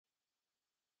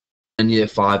Year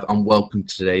 5 and welcome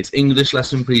to today's English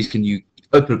lesson. Please can you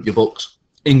open up your books,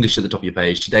 English at the top of your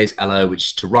page. Today's LO, which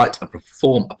is to write and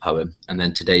perform a poem, and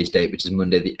then today's date, which is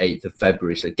Monday the 8th of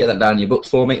February. So get that down in your books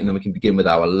for me and then we can begin with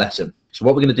our lesson. So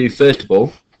what we're going to do first of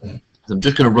all is I'm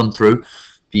just going to run through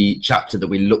the chapter that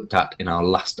we looked at in our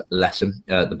last lesson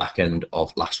at the back end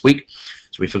of last week.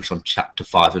 So we focused on chapter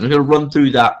 5 and I'm going to run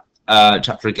through that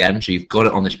chapter again, so you've got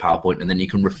it on this PowerPoint and then you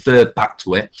can refer back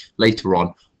to it later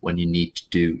on when you need to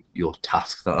do your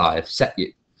task that I have set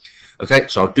you. Okay,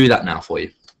 so I'll do that now for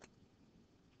you.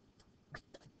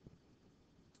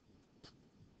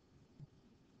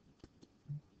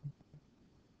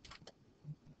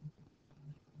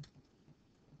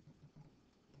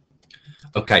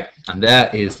 Okay, and there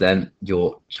is then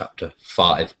your chapter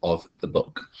 5 of the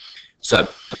book. So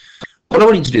what I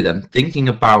want you to do then, thinking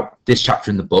about this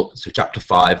chapter in the book, so chapter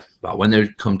 5, about when they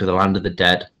come to the land of the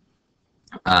dead,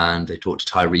 and they talk to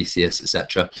Tiresias,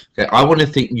 etc. Okay, I want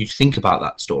to you think about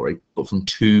that story, but from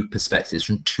two perspectives,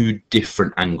 from two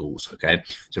different angles. Okay,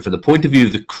 so from the point of view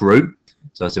of the crew,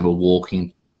 so as they were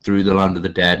walking through the land of the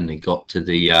dead, and they got to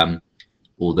the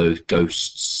all those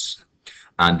ghosts,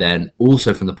 and then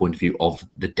also from the point of view of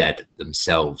the dead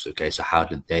themselves. Okay, so how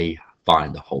did they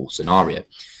find the whole scenario?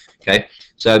 Okay,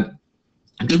 so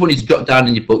I just want you to jot down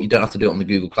in your book. You don't have to do it on the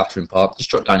Google Classroom part. Just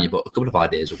jot down in your book a couple of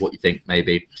ideas of what you think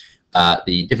maybe.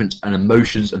 The different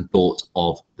emotions and thoughts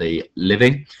of the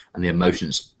living and the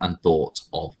emotions and thoughts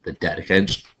of the dead. Okay, and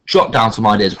just jot down some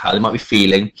ideas of how they might be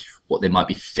feeling, what they might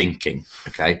be thinking.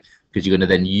 Okay, because you're going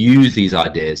to then use these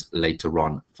ideas later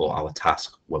on for our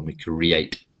task when we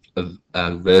create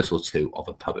a verse or two of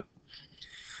a poem.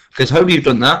 Okay, so hopefully you've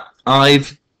done that.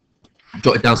 I've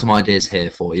jotted down some ideas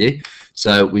here for you.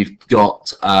 So we've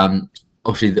got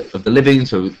obviously of the living,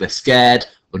 so they're scared,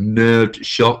 unnerved,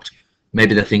 shocked.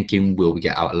 Maybe they're thinking, will we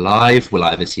get out alive? Will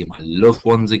I ever see my loved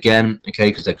ones again? Okay,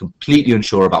 because they're completely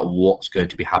unsure about what's going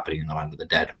to be happening in the land of the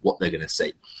dead, what they're going to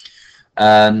see.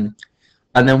 And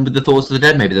then with the thoughts of the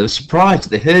dead, maybe they were surprised that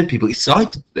they heard people,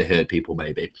 excited that they heard people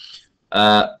maybe.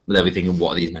 They'll be thinking,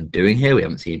 what are these men doing here? We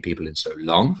haven't seen people in so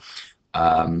long.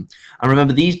 And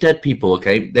remember, these dead people,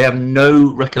 okay, they have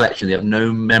no recollection, they have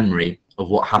no memory of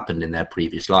what happened in their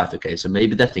previous life. Okay, so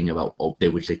maybe they're thinking about, oh, they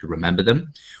wish they could remember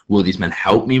them. Will these men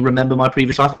help me remember my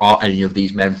previous life? Are any of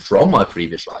these men from my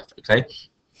previous life? Okay,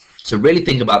 so really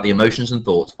think about the emotions and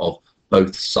thoughts of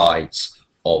both sides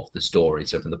of the story,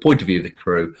 so from the point of view of the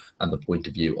crew and the point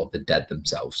of view of the dead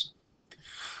themselves.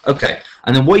 Okay,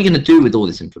 and then what are you going to do with all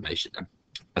this information then,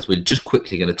 as we're just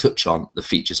quickly going to touch on the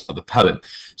features of a poem.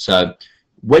 So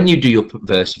when you do your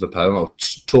verse of a poem, I'll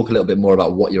talk a little bit more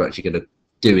about what you're actually going to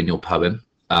do in your poem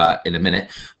in a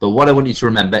minute, but what I want you to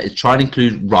remember is try and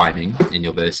include rhyming in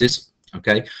your verses.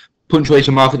 Okay,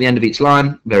 punctuation mark at the end of each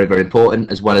line, very, very important,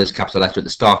 as well as capital letter at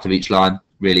the start of each line,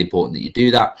 really important that you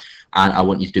do that. And I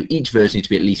want you to do each verse needs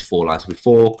to be at least 4 lines, so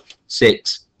 4,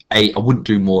 6, 8. I wouldn't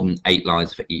do more than 8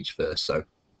 lines for each verse. So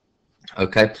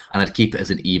okay, and I'd keep it as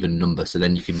an even number, so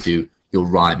then you can do your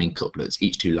rhyming couplets.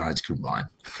 Each 2 lines can rhyme.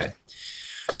 Okay,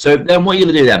 so then what you're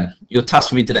going to do then, your task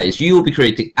for me today is you will be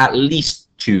creating at least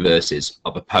 2 verses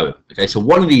of a poem. Okay, so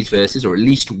one of these verses, or at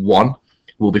least one,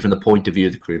 will be from the point of view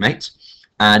of the crewmates,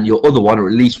 and your other one, or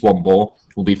at least one more,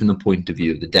 will be from the point of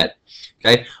view of the dead.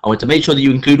 Okay, I want to make sure that you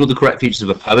include all the correct features of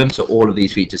a poem, so all of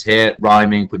these features here,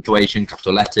 rhyming, punctuation,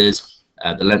 capital letters,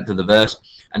 the length of the verse,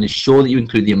 and ensure that you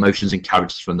include the emotions and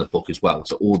characters from the book as well.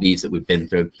 So all these that we've been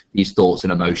through, these thoughts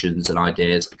and emotions and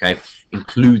ideas, okay,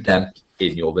 include them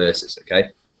in your verses. Okay,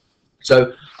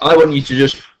 so I want you to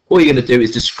just, all you're going to do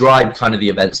is describe kind of the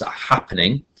events that are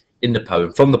happening in the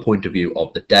poem from the point of view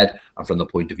of the dead and from the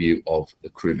point of view of the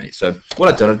crewmates. So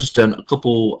what I've just done a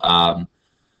couple,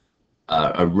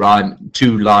 a rhyme,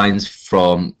 2 lines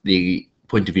from the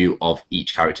point of view of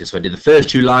each character. So I did the first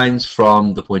 2 lines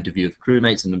from the point of view of the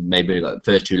crewmates, and then maybe like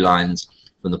the first 2 lines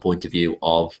from the point of view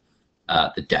of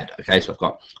the dead. Okay, so I've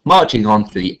got marching on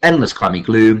through the endless clammy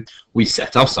gloom, we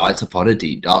set our sights upon a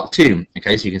deep dark tomb.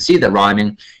 Okay, so you can see they're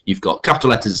rhyming. You've got capital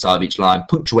letters at the start of each line,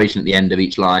 punctuation at the end of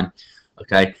each line.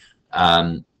 Okay,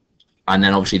 and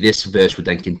then obviously this verse would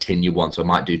then continue on, so I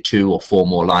might do 2 or 4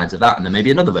 more lines of that, and then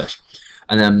maybe another verse.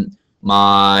 And then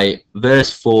my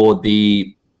verse for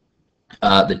the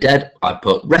dead, I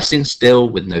put resting still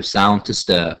with no sound to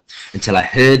stir until I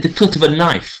heard the cut of a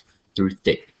knife through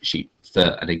thick sheep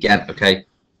fur. And again, okay,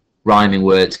 rhyming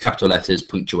words, capital letters,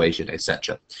 punctuation,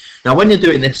 etc. Now when you're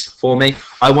doing this for me,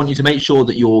 I want you to make sure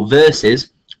that your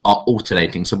verses are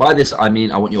alternating. So by this I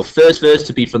mean I want your first verse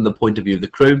to be from the point of view of the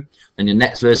crew, and your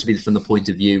next verse to be from the point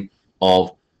of view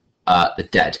of the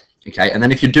dead. Okay, and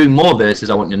then if you're doing more verses,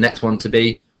 I want your next one to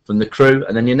be from the crew,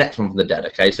 and then your next one from the dead.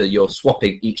 Okay, so you're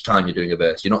swapping each time you're doing a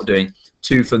verse. You're not doing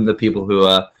 2 from the people who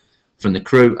are from the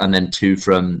crew and then 2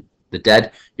 from the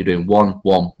dead. You're doing 1,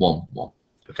 1, 1, 1.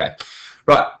 Okay,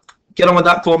 right. Get on with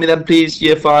that for me then, please,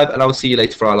 Year 5, and I will see you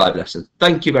later for our live lesson.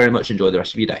 Thank you very much. Enjoy the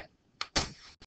rest of your day.